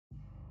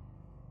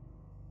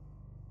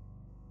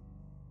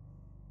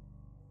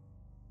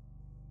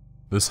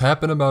This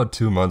happened about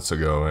 2 months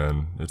ago,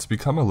 and it's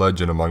become a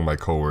legend among my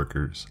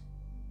coworkers.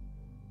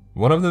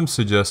 One of them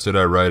suggested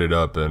I write it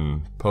up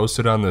and post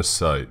it on this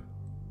site.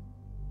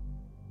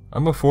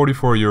 I'm a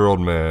 44-year-old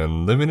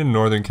man living in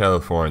Northern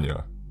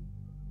California.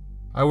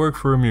 I work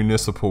for a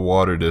municipal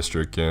water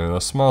district in a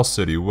small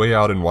city way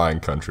out in wine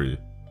country,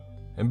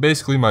 and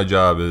basically my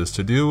job is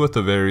to deal with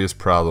the various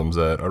problems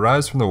that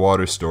arise from the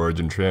water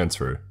storage and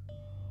transfer.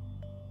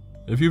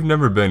 If you've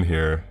never been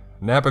here,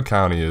 Napa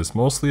County is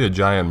mostly a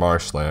giant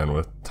marshland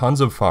with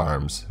tons of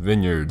farms,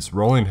 vineyards,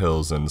 rolling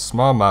hills, and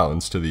small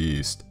mountains to the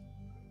east.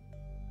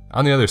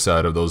 On the other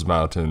side of those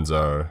mountains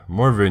are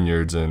more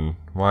vineyards and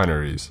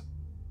wineries.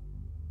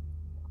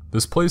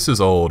 This place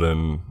is old,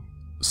 and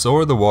so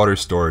are the water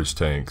storage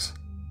tanks.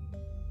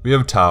 We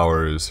have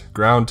towers,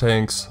 ground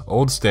tanks,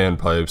 old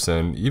standpipes,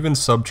 and even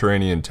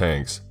subterranean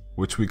tanks,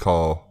 which we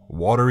call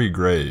watery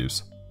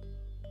graves,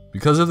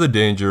 because of the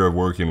danger of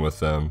working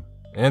with them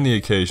and the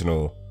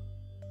occasional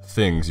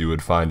things you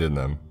would find in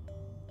them.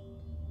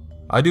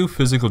 I do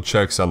physical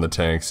checks on the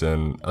tanks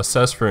and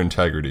assess for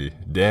integrity,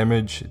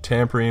 damage,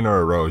 tampering, or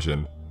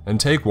erosion, and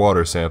take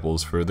water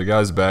samples for the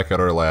guys back at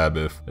our lab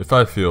if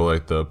I feel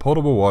like the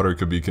potable water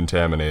could be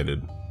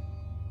contaminated.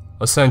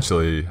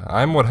 Essentially,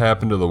 I'm what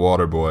happened to the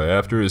water boy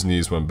after his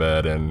knees went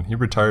bad and he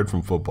retired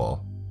from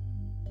football.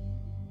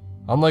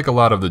 Unlike a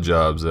lot of the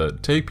jobs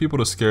that take people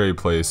to scary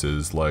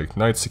places like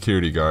night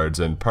security guards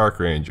and park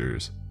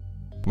rangers,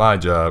 my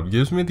job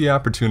gives me the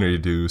opportunity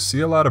to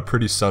see a lot of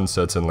pretty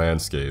sunsets and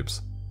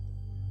landscapes.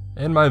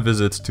 And my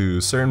visits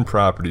to certain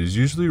properties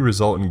usually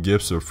result in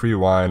gifts of free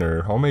wine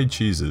or homemade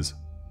cheeses.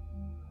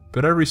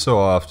 But every so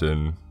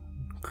often,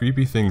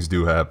 creepy things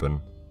do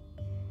happen.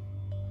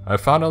 I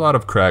found a lot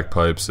of crack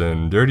pipes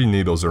and dirty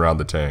needles around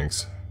the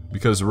tanks,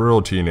 because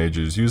rural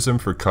teenagers use them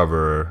for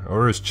cover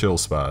or as chill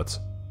spots.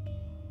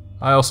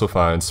 I also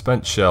find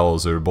spent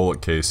shells or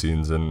bullet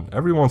casings, and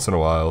every once in a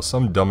while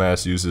some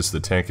dumbass uses the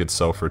tank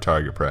itself for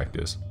target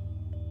practice.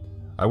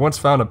 I once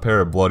found a pair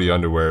of bloody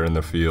underwear in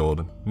the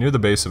field near the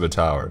base of a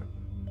tower,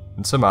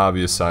 and some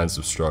obvious signs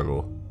of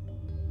struggle.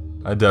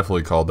 I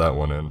definitely called that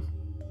one in.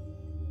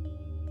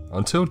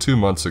 Until 2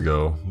 months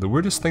ago, the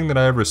weirdest thing that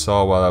I ever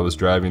saw while I was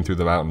driving through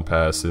the mountain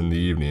pass in the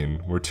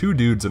evening were two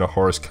dudes in a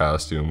horse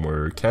costume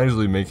were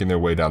casually making their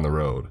way down the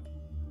road.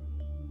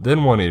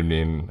 Then one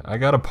evening, I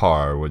got a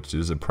PAR, which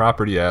is a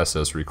property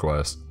access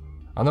request,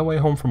 on the way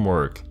home from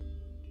work.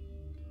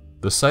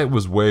 The site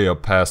was way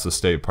up past the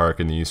state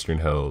park in the eastern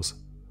hills.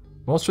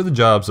 Most of the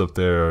jobs up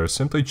there are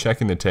simply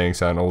checking the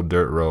tanks on old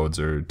dirt roads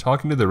or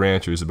talking to the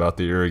ranchers about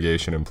the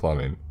irrigation and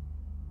plumbing.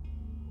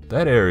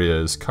 That area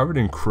is covered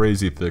in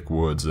crazy thick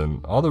woods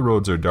and all the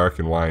roads are dark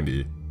and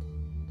windy.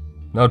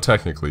 Now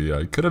technically,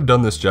 I could have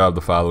done this job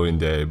the following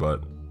day,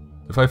 but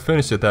if I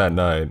finished it that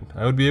night,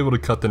 I would be able to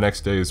cut the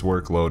next day's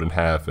workload in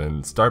half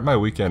and start my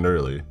weekend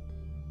early.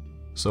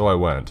 So I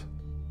went.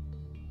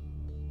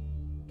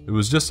 It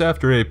was just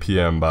after 8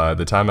 p.m. by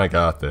the time I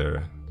got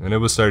there, and it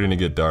was starting to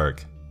get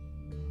dark.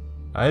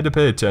 I had to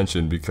pay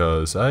attention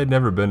because I had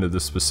never been to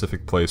this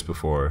specific place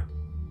before.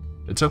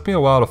 It took me a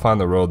while to find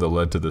the road that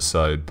led to the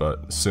site,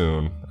 but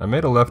soon, I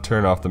made a left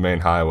turn off the main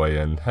highway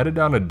and headed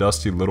down a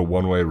dusty little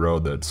one-way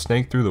road that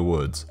snaked through the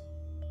woods.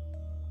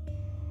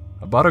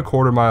 About a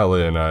quarter mile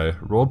in, I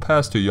rolled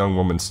past a young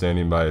woman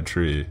standing by a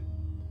tree.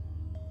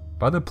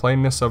 By the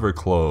plainness of her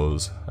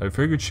clothes, I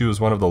figured she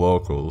was one of the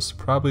locals,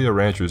 probably a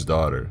rancher's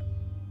daughter.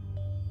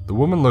 The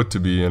woman looked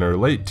to be in her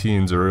late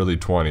teens or early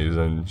 20s,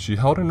 and she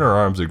held in her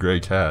arms a gray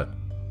cat.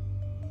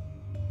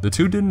 The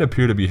two didn't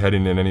appear to be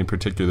heading in any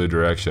particular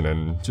direction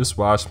and just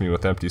watched me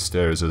with empty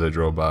stares as I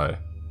drove by.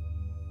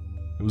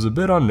 It was a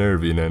bit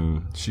unnerving,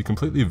 and she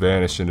completely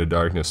vanished into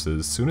darkness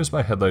as soon as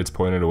my headlights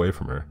pointed away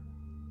from her.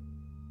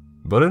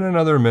 But in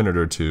another minute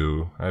or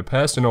two, I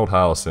passed an old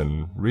house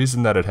and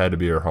reasoned that it had to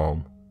be her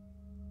home.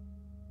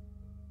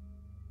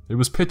 It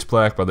was pitch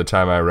black by the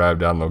time I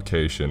arrived on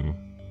location.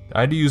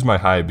 I had to use my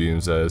high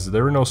beams as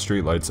there were no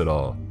streetlights at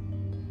all,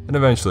 and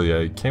eventually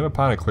I came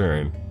upon a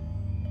clearing.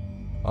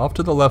 Off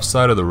to the left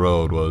side of the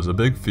road was a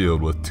big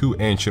field with two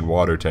ancient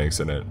water tanks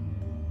in it,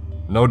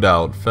 no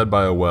doubt fed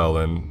by a well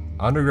and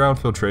underground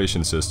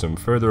filtration system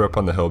further up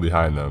on the hill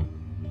behind them.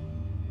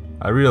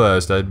 I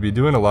realized I'd be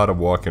doing a lot of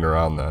walking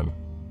around then.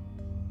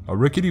 A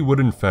rickety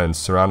wooden fence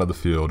surrounded the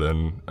field,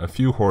 and a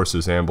few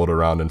horses ambled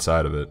around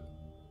inside of it.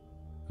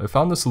 I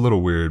found this a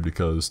little weird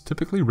because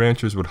typically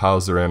ranchers would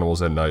house their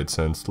animals at night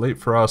since late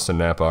frosts in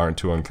Napa aren't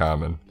too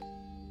uncommon.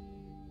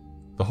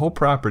 The whole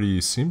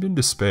property seemed in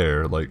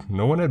despair, like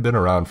no one had been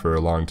around for a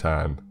long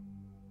time.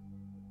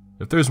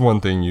 If there's one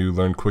thing you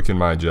learn quick in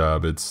my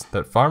job, it's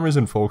that farmers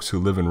and folks who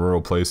live in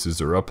rural places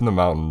or up in the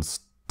mountains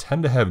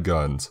tend to have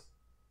guns.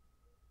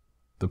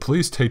 The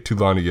police take too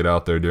long to get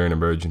out there during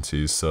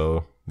emergencies,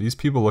 so these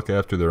people look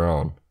after their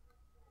own.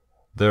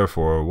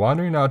 Therefore,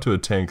 wandering out to a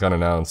tank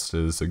unannounced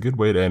is a good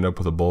way to end up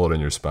with a bullet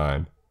in your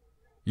spine,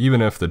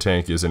 even if the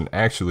tank isn't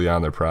actually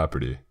on their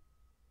property.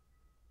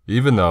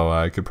 Even though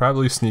I could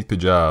probably sneak the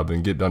job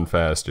and get done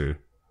faster,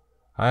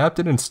 I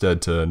opted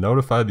instead to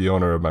notify the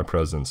owner of my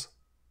presence.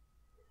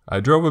 I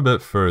drove a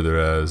bit further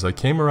as I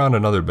came around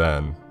another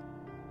bend.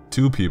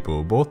 Two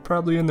people, both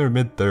probably in their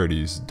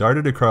mid-30s,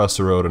 darted across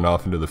the road and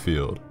off into the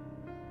field.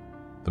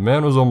 The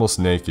man was almost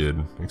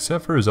naked,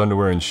 except for his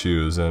underwear and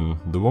shoes, and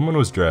the woman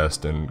was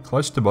dressed and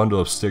clutched a bundle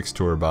of sticks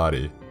to her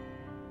body.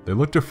 They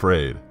looked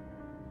afraid.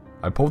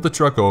 I pulled the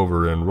truck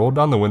over and rolled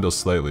down the window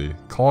slightly,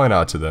 calling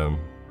out to them,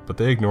 but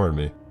they ignored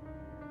me.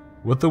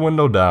 With the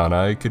window down,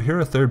 I could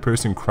hear a third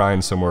person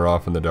crying somewhere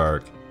off in the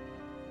dark.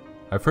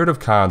 I've heard of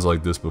cons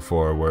like this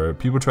before, where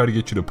people try to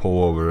get you to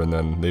pull over and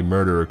then they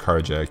murder or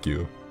carjack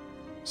you,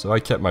 so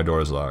I kept my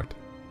doors locked.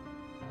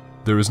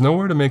 There was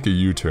nowhere to make a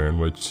U-turn,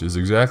 which is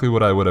exactly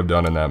what I would have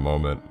done in that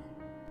moment.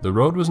 The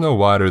road was no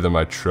wider than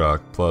my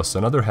truck, plus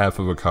another half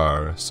of a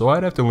car, so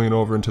I'd have to lean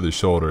over into the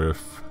shoulder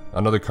if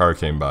another car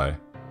came by.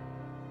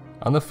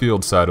 On the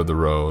field side of the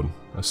road,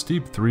 a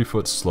steep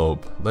 3-foot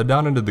slope led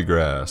down into the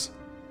grass,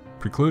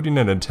 precluding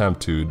an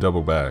attempt to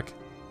double back.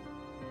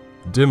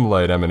 Dim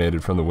light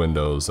emanated from the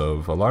windows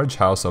of a large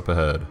house up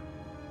ahead,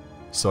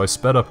 so I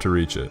sped up to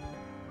reach it.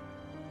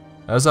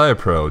 As I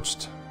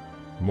approached,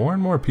 more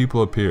and more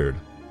people appeared.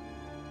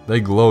 They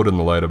glowed in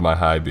the light of my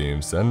high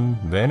beams, then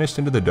vanished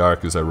into the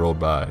dark as I rolled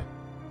by.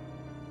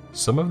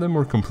 Some of them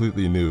were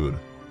completely nude.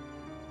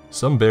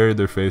 Some buried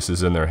their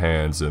faces in their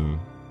hands, and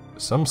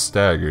some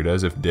staggered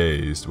as if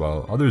dazed,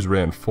 while others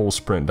ran full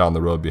sprint down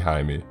the road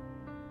behind me,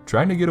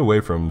 trying to get away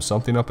from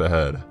something up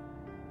ahead.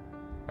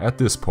 At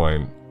this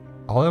point,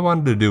 all I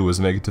wanted to do was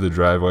make it to the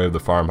driveway of the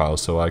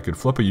farmhouse so I could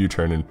flip a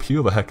U-turn and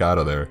peel the heck out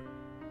of there.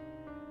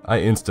 I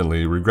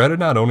instantly regretted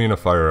not owning a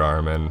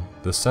firearm, and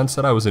the sense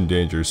that I was in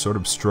danger sort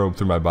of strobed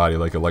through my body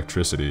like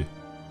electricity.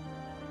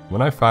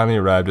 When I finally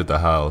arrived at the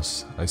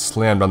house, I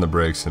slammed on the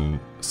brakes and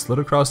slid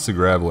across the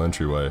gravel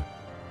entryway.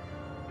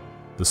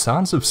 The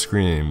sounds of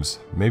screams,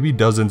 maybe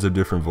dozens of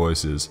different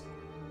voices,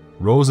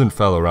 rose and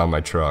fell around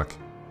my truck.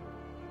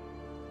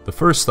 The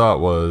first thought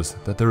was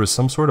that there was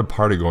some sort of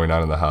party going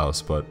on in the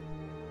house, but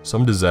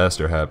some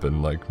disaster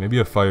happened, like maybe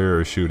a fire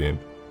or a shooting.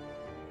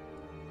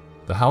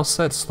 The house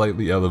sat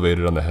slightly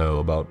elevated on the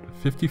hill, about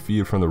 50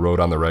 feet from the road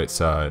on the right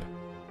side.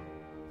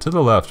 To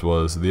the left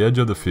was the edge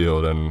of the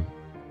field and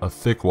a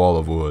thick wall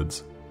of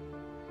woods.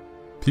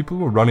 People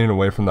were running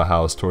away from the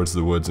house towards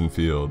the woods and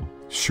field,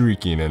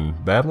 shrieking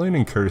and babbling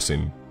and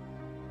cursing.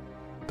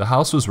 The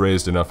house was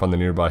raised enough on the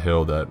nearby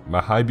hill that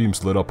my high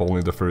beams lit up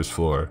only the first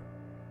floor.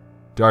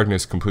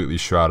 Darkness completely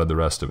shrouded the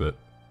rest of it.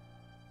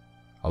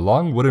 A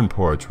long wooden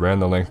porch ran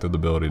the length of the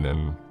building,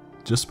 and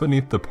just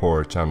beneath the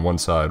porch on one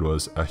side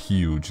was a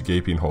huge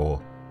gaping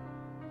hole.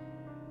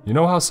 You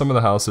know how some of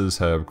the houses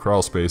have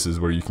crawl spaces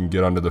where you can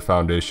get under the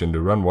foundation to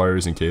run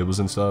wires and cables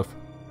and stuff?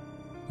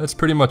 That's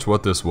pretty much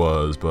what this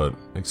was, but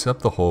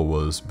except the hole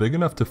was big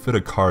enough to fit a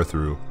car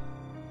through,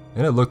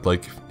 and it looked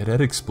like it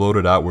had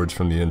exploded outwards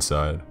from the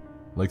inside,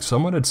 like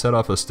someone had set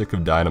off a stick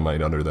of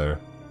dynamite under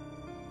there.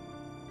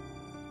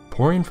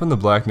 Pouring from the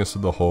blackness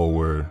of the hole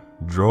were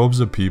droves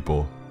of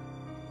people.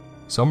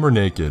 Some were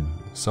naked,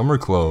 some were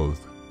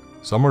clothed,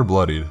 some were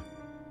bloodied.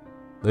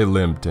 They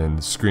limped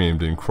and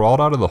screamed and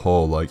crawled out of the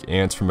hole like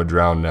ants from a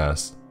drowned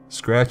nest,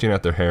 scratching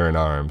at their hair and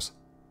arms.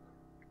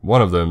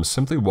 One of them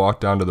simply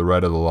walked down to the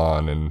right of the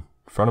lawn in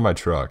front of my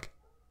truck,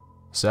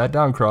 sat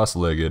down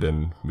cross-legged,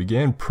 and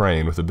began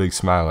praying with a big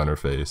smile on her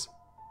face.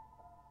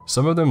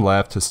 Some of them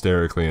laughed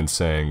hysterically and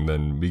sang,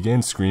 then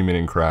began screaming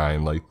and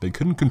crying like they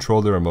couldn't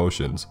control their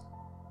emotions.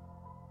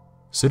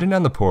 Sitting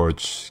on the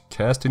porch,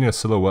 casting a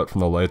silhouette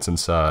from the lights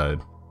inside,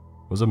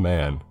 was a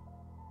man.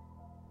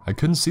 I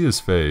couldn't see his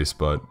face,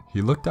 but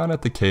he looked down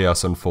at the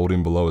chaos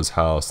unfolding below his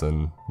house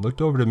and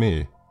looked over to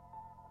me.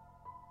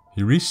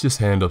 He reached his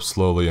hand up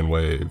slowly and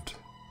waved,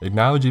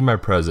 acknowledging my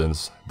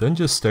presence, then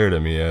just stared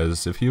at me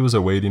as if he was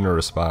awaiting a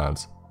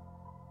response.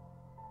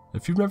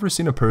 If you've never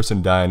seen a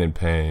person dying in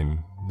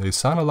pain, they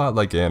sound a lot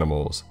like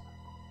animals.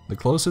 The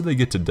closer they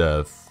get to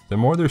death, the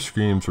more their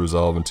screams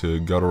resolve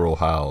into guttural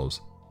howls.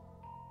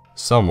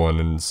 Someone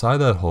inside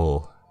that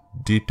hole,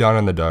 deep down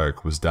in the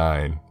dark, was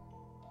dying,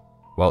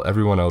 while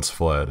everyone else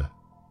fled.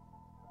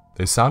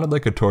 They sounded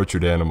like a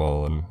tortured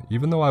animal, and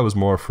even though I was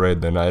more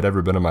afraid than I had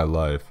ever been in my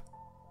life,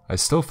 I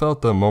still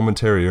felt the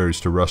momentary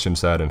urge to rush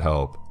inside and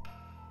help.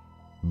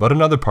 But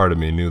another part of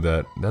me knew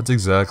that that's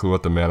exactly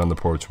what the man on the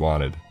porch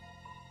wanted.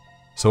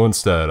 So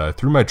instead, I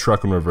threw my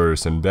truck in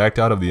reverse and backed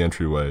out of the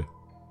entryway,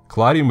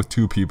 colliding with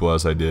two people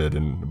as I did,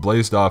 and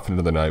blazed off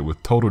into the night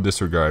with total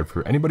disregard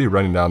for anybody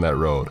running down that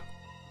road.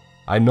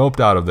 I noped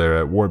out of there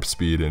at warp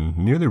speed and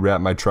nearly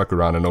wrapped my truck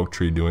around an oak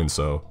tree doing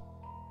so.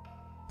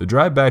 The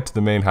drive back to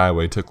the main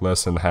highway took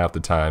less than half the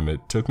time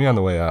it took me on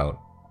the way out.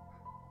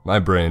 My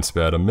brain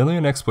spat a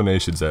million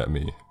explanations at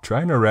me,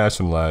 trying to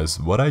rationalize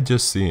what I'd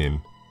just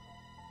seen.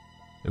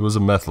 It was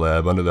a meth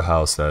lab under the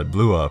house that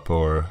blew up,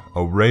 or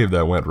a rave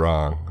that went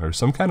wrong, or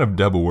some kind of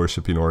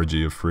devil-worshipping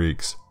orgy of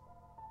freaks.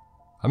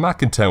 I'm not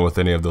content with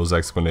any of those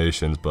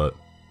explanations, but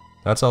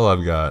that's all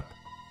I've got.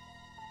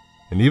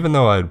 And even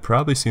though I'd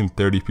probably seen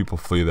 30 people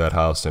flee that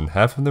house and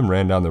half of them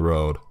ran down the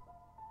road,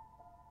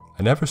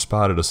 I never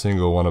spotted a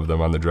single one of them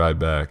on the drive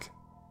back.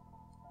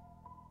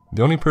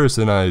 The only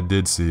person I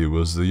did see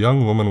was the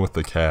young woman with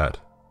the cat.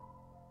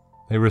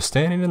 They were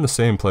standing in the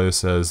same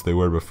place as they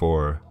were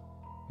before.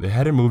 They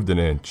hadn't moved an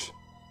inch.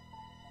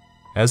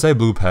 As I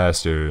blew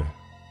past her,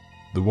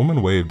 the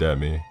woman waved at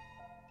me.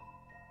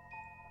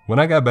 When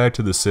I got back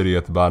to the city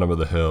at the bottom of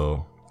the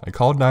hill, I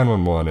called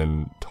 911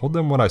 and told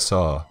them what I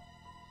saw.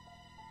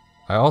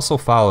 I also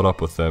followed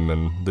up with them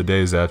in the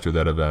days after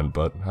that event,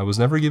 but I was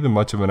never given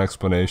much of an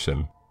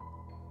explanation.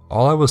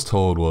 All I was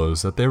told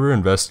was that they were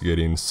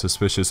investigating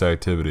suspicious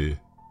activity.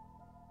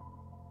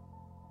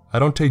 I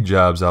don't take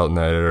jobs out in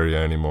that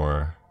area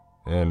anymore,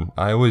 and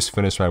I always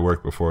finish my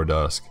work before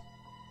dusk.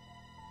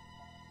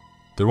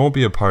 There won't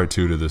be a part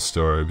 2 to this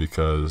story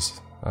because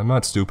I'm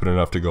not stupid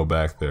enough to go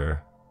back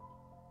there.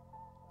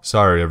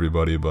 Sorry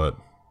everybody, but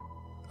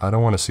I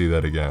don't want to see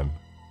that again.